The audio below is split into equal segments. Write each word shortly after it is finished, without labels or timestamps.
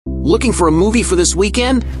Looking for a movie for this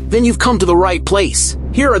weekend? Then you've come to the right place.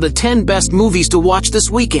 Here are the 10 best movies to watch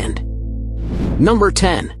this weekend. Number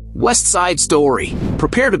 10. West Side Story.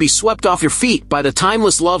 Prepare to be swept off your feet by the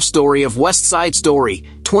timeless love story of West Side Story,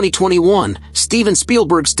 2021, Steven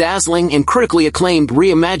Spielberg's dazzling and critically acclaimed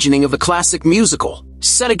reimagining of the classic musical.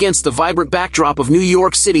 Set against the vibrant backdrop of New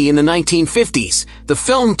York City in the 1950s, the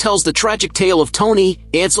film tells the tragic tale of Tony,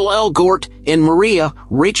 Ansel Elgort, and Maria,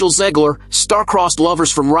 Rachel Zegler, star-crossed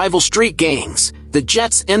lovers from rival street gangs, the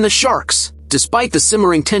Jets and the Sharks. Despite the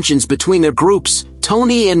simmering tensions between their groups,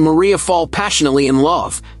 Tony and Maria fall passionately in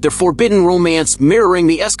love, their forbidden romance mirroring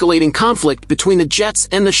the escalating conflict between the Jets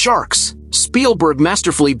and the Sharks. Spielberg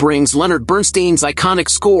masterfully brings Leonard Bernstein's iconic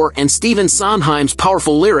score and Stephen Sondheim's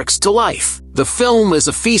powerful lyrics to life. The film is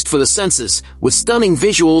a feast for the senses, with stunning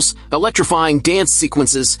visuals, electrifying dance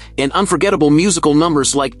sequences, and unforgettable musical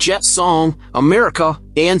numbers like Jet Song, America,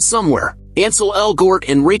 and Somewhere. Ansel Elgort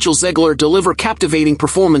and Rachel Zegler deliver captivating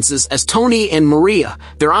performances as Tony and Maria,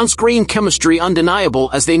 their on-screen chemistry undeniable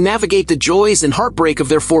as they navigate the joys and heartbreak of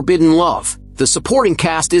their forbidden love. The supporting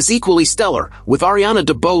cast is equally stellar, with Ariana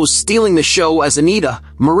DeBose stealing the show as Anita,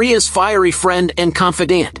 Maria's fiery friend and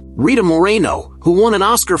confidant. Rita Moreno, who won an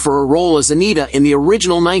Oscar for her role as Anita in the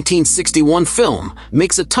original 1961 film,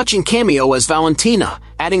 makes a touching cameo as Valentina,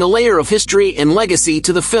 adding a layer of history and legacy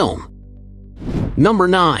to the film. Number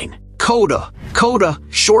 9. Coda. Coda,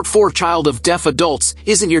 short for Child of Deaf Adults,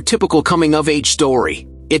 isn't your typical coming-of-age story.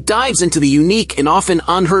 It dives into the unique and often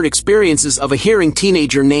unheard experiences of a hearing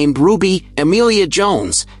teenager named Ruby Amelia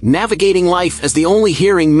Jones, navigating life as the only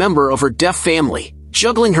hearing member of her deaf family.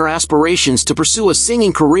 Juggling her aspirations to pursue a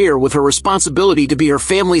singing career with her responsibility to be her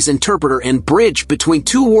family's interpreter and bridge between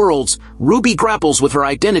two worlds, Ruby grapples with her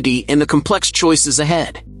identity and the complex choices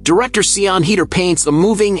ahead. Director Sion Heder paints a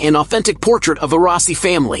moving and authentic portrait of the Rossi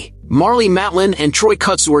family. Marlee Matlin and Troy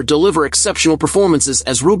Kotsur deliver exceptional performances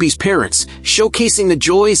as Ruby's parents, showcasing the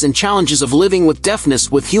joys and challenges of living with deafness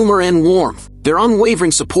with humor and warmth. Their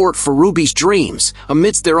unwavering support for Ruby's dreams,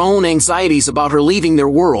 amidst their own anxieties about her leaving their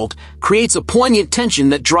world, creates a poignant tension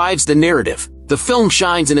that drives the narrative. The film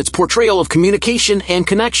shines in its portrayal of communication and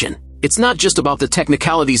connection. It's not just about the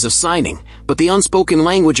technicalities of signing, but the unspoken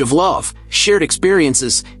language of love, shared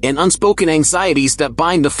experiences, and unspoken anxieties that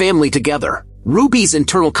bind the family together. Ruby's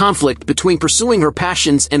internal conflict between pursuing her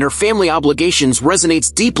passions and her family obligations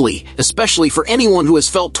resonates deeply, especially for anyone who has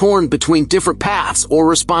felt torn between different paths or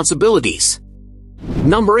responsibilities.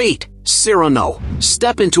 Number 8. Cyrano.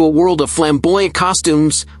 Step into a world of flamboyant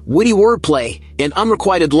costumes, witty wordplay, and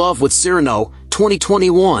unrequited love with Cyrano,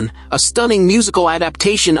 2021, a stunning musical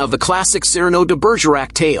adaptation of the classic Cyrano de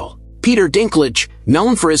Bergerac tale. Peter Dinklage,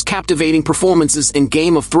 known for his captivating performances in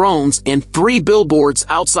Game of Thrones and 3 Billboards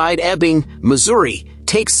Outside Ebbing, Missouri,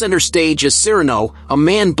 takes center stage as Cyrano, a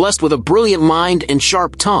man blessed with a brilliant mind and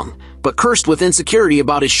sharp tongue, but cursed with insecurity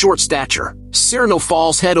about his short stature. Cyrano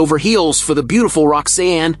falls head over heels for the beautiful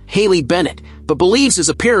Roxanne Haley Bennett, but believes his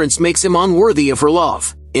appearance makes him unworthy of her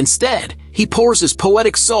love. Instead, he pours his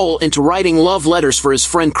poetic soul into writing love letters for his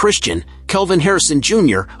friend Christian, Kelvin Harrison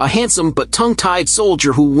Jr., a handsome but tongue-tied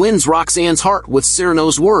soldier who wins Roxanne's heart with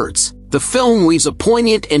Cyrano's words. The film weaves a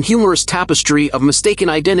poignant and humorous tapestry of mistaken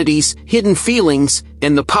identities, hidden feelings,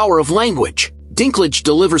 and the power of language. Dinklage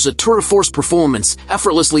delivers a tour de force performance,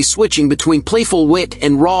 effortlessly switching between playful wit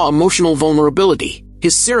and raw emotional vulnerability.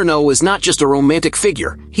 His Cyrano is not just a romantic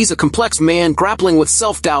figure, he's a complex man grappling with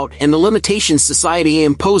self-doubt and the limitations society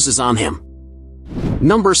imposes on him.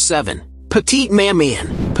 Number 7. Petite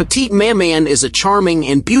Maman. Petite Maman is a charming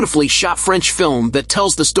and beautifully shot French film that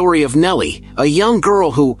tells the story of Nellie, a young girl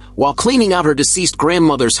who, while cleaning out her deceased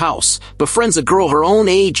grandmother's house, befriends a girl her own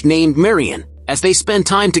age named Marion. As they spend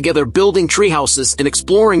time together building treehouses and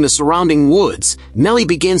exploring the surrounding woods, Nellie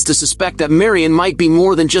begins to suspect that Marion might be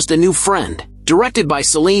more than just a new friend. Directed by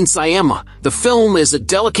Celine Sciamma, the film is a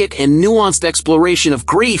delicate and nuanced exploration of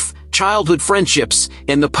grief, childhood friendships,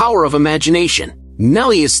 and the power of imagination.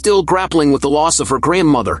 Nellie is still grappling with the loss of her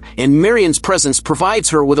grandmother, and Marion's presence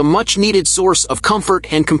provides her with a much-needed source of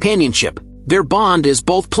comfort and companionship. Their bond is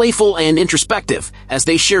both playful and introspective, as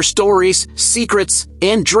they share stories, secrets,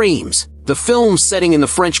 and dreams. The film's setting in the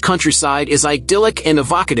French countryside is idyllic and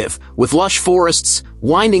evocative, with lush forests,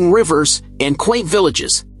 winding rivers, and quaint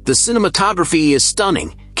villages. The cinematography is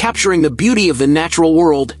stunning, capturing the beauty of the natural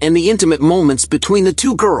world and the intimate moments between the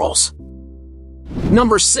two girls.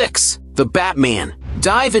 Number 6. The Batman.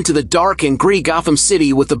 Dive into the dark and gritty Gotham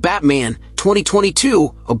City with The Batman,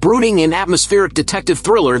 2022, a brooding and atmospheric detective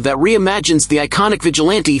thriller that reimagines the iconic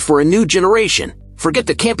vigilante for a new generation. Forget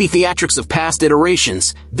the campy theatrics of past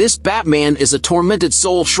iterations. This Batman is a tormented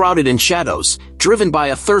soul shrouded in shadows, driven by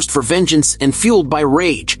a thirst for vengeance and fueled by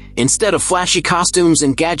rage. Instead of flashy costumes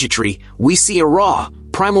and gadgetry, we see a raw,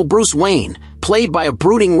 primal Bruce Wayne, played by a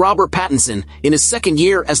brooding Robert Pattinson, in his second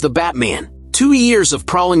year as the Batman. 2 years of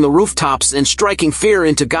prowling the rooftops and striking fear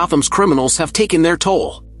into Gotham's criminals have taken their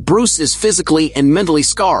toll. Bruce is physically and mentally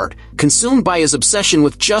scarred, consumed by his obsession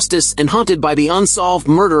with justice and haunted by the unsolved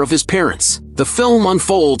murder of his parents. The film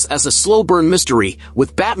unfolds as a slow-burn mystery,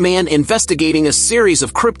 with Batman investigating a series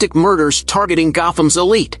of cryptic murders targeting Gotham's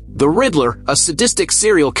elite. The Riddler, a sadistic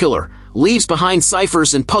serial killer, leaves behind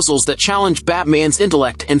ciphers and puzzles that challenge Batman's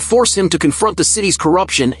intellect and force him to confront the city's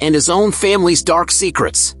corruption and his own family's dark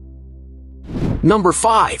secrets. Number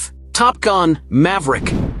 5. Top Gun: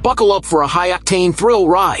 Maverick. Buckle up for a high-octane thrill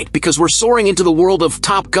ride because we're soaring into the world of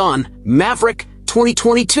Top Gun: Maverick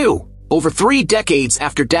 2022. Over 3 decades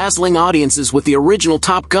after dazzling audiences with the original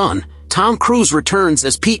Top Gun, Tom Cruise returns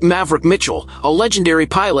as Pete Maverick Mitchell, a legendary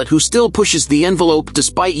pilot who still pushes the envelope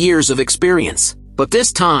despite years of experience. But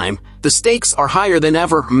this time, the stakes are higher than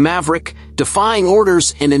ever. Maverick, defying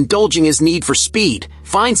orders and indulging his need for speed,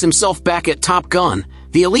 finds himself back at Top Gun,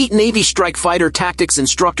 the elite Navy strike fighter tactics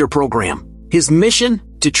instructor program. His mission?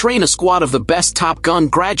 To train a squad of the best Top Gun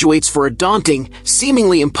graduates for a daunting,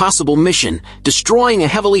 seemingly impossible mission, destroying a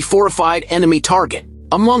heavily fortified enemy target.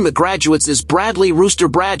 Among the graduates is Bradley Rooster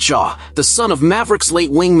Bradshaw, the son of Maverick's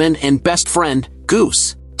late wingman and best friend,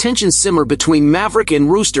 Goose. Tensions simmer between Maverick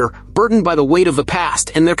and Rooster, burdened by the weight of the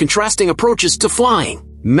past and their contrasting approaches to flying.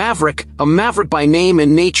 Maverick, a maverick by name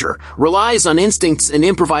and nature, relies on instincts and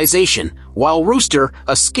improvisation, while Rooster,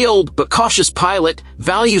 a skilled but cautious pilot,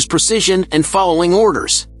 values precision and following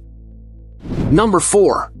orders. Number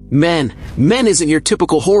 4. Men. Men isn't your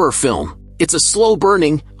typical horror film. It's a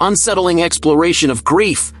slow-burning, unsettling exploration of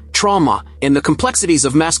grief, trauma, and the complexities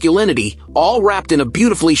of masculinity, all wrapped in a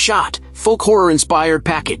beautifully shot, folk horror-inspired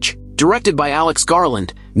package. Directed by Alex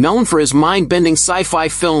Garland, known for his mind-bending sci-fi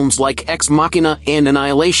films like Ex Machina and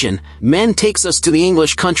Annihilation, Men takes us to the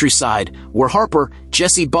English countryside, where Harper,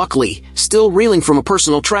 Jessie Buckley, still reeling from a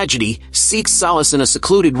personal tragedy, seeks solace in a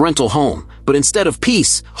secluded rental home. But instead of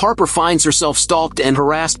peace, Harper finds herself stalked and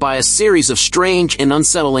harassed by a series of strange and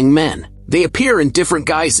unsettling men. They appear in different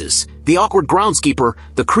guises: the awkward groundskeeper,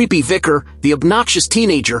 the creepy vicar, the obnoxious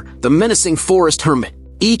teenager, the menacing forest hermit.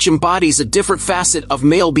 Each embodies a different facet of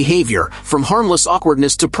male behavior, from harmless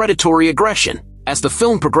awkwardness to predatory aggression. As the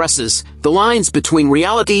film progresses, the lines between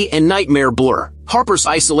reality and nightmare blur. Harper's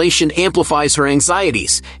isolation amplifies her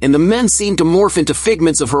anxieties, and the men seem to morph into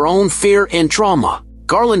figments of her own fear and trauma.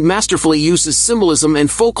 Garland masterfully uses symbolism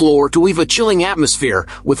and folklore to weave a chilling atmosphere,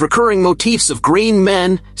 with recurring motifs of green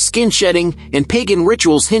men, skin shedding, and pagan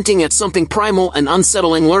rituals hinting at something primal and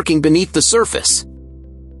unsettling lurking beneath the surface.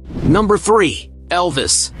 Number 3.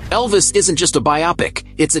 Elvis. Elvis isn't just a biopic,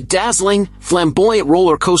 it's a dazzling, flamboyant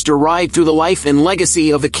roller coaster ride through the life and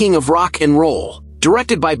legacy of the king of rock and roll.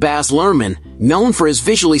 Directed by Baz Luhrmann, known for his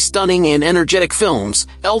visually stunning and energetic films,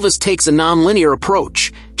 Elvis takes a non-linear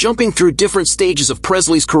approach, jumping through different stages of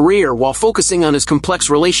Presley's career while focusing on his complex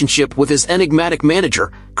relationship with his enigmatic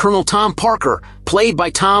manager, Colonel Tom Parker, played by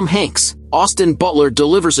Tom Hanks. Austin Butler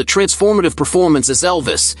delivers a transformative performance as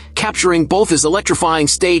Elvis, capturing both his electrifying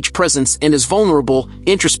stage presence and his vulnerable,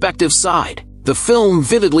 introspective side. The film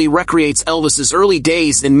vividly recreates Elvis's early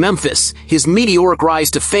days in Memphis, his meteoric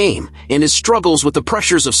rise to fame, and his struggles with the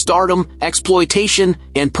pressures of stardom, exploitation,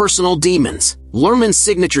 and personal demons. Luhrmann's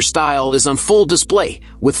signature style is on full display,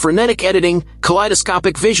 with frenetic editing,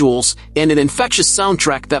 kaleidoscopic visuals, and an infectious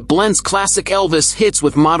soundtrack that blends classic Elvis hits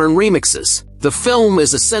with modern remixes. The film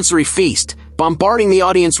is a sensory feast, bombarding the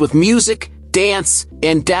audience with music, dance,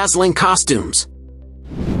 and dazzling costumes.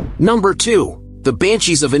 Number 2. The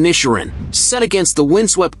Banshees of Inisherin. Set against the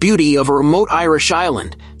windswept beauty of a remote Irish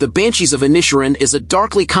island, The Banshees of Inisherin is a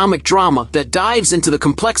darkly comic drama that dives into the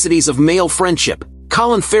complexities of male friendship.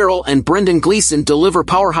 Colin Farrell and Brendan Gleeson deliver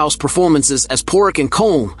powerhouse performances as Porrick and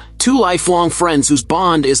Colm, two lifelong friends whose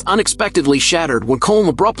bond is unexpectedly shattered when Colm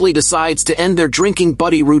abruptly decides to end their drinking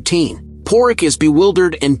buddy routine. Porrick is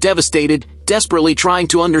bewildered and devastated, desperately trying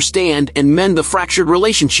to understand and mend the fractured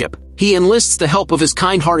relationship. He enlists the help of his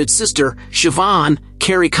kind-hearted sister, Siobhan,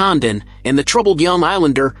 Carrie Condon, and the troubled young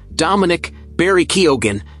islander, Dominic, Barry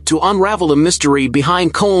Keoghan, to unravel the mystery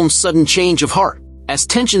behind Colm's sudden change of heart. As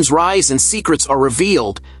tensions rise and secrets are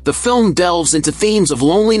revealed, the film delves into themes of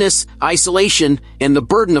loneliness, isolation, and the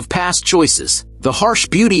burden of past choices. The harsh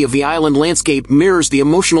beauty of the island landscape mirrors the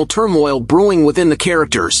emotional turmoil brewing within the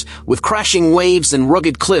characters, with crashing waves and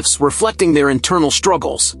rugged cliffs reflecting their internal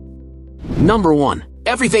struggles. Number 1.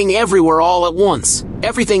 Everything Everywhere All at Once.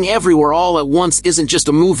 Everything Everywhere All at Once isn't just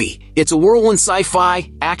a movie. It's a whirlwind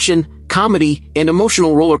sci-fi, action, comedy, and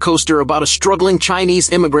emotional roller coaster about a struggling Chinese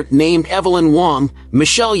immigrant named Evelyn Wang,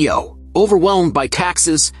 Michelle Yeoh. Overwhelmed by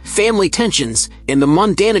taxes, family tensions, and the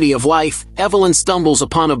mundanity of life, Evelyn stumbles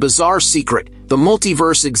upon a bizarre secret. The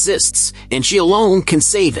multiverse exists, and she alone can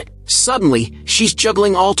save it. Suddenly, she's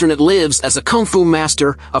juggling alternate lives as a kung fu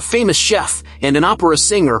master, a famous chef, and an opera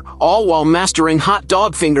singer, all while mastering hot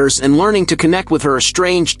dog fingers and learning to connect with her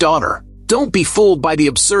estranged daughter. Don't be fooled by the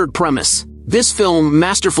absurd premise. This film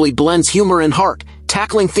masterfully blends humor and heart,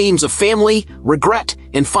 tackling themes of family, regret,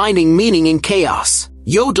 and finding meaning in chaos.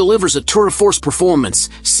 Yeoh delivers a tour de force performance,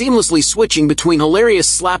 seamlessly switching between hilarious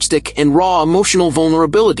slapstick and raw emotional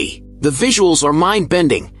vulnerability. The visuals are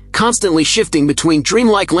mind-bending, constantly shifting between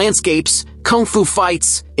dreamlike landscapes, kung fu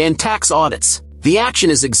fights, and tax audits. The action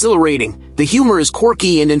is exhilarating, the humor is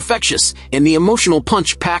quirky and infectious, and the emotional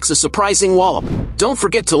punch packs a surprising wallop. Don't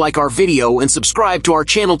forget to like our video and subscribe to our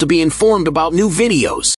channel to be informed about new videos.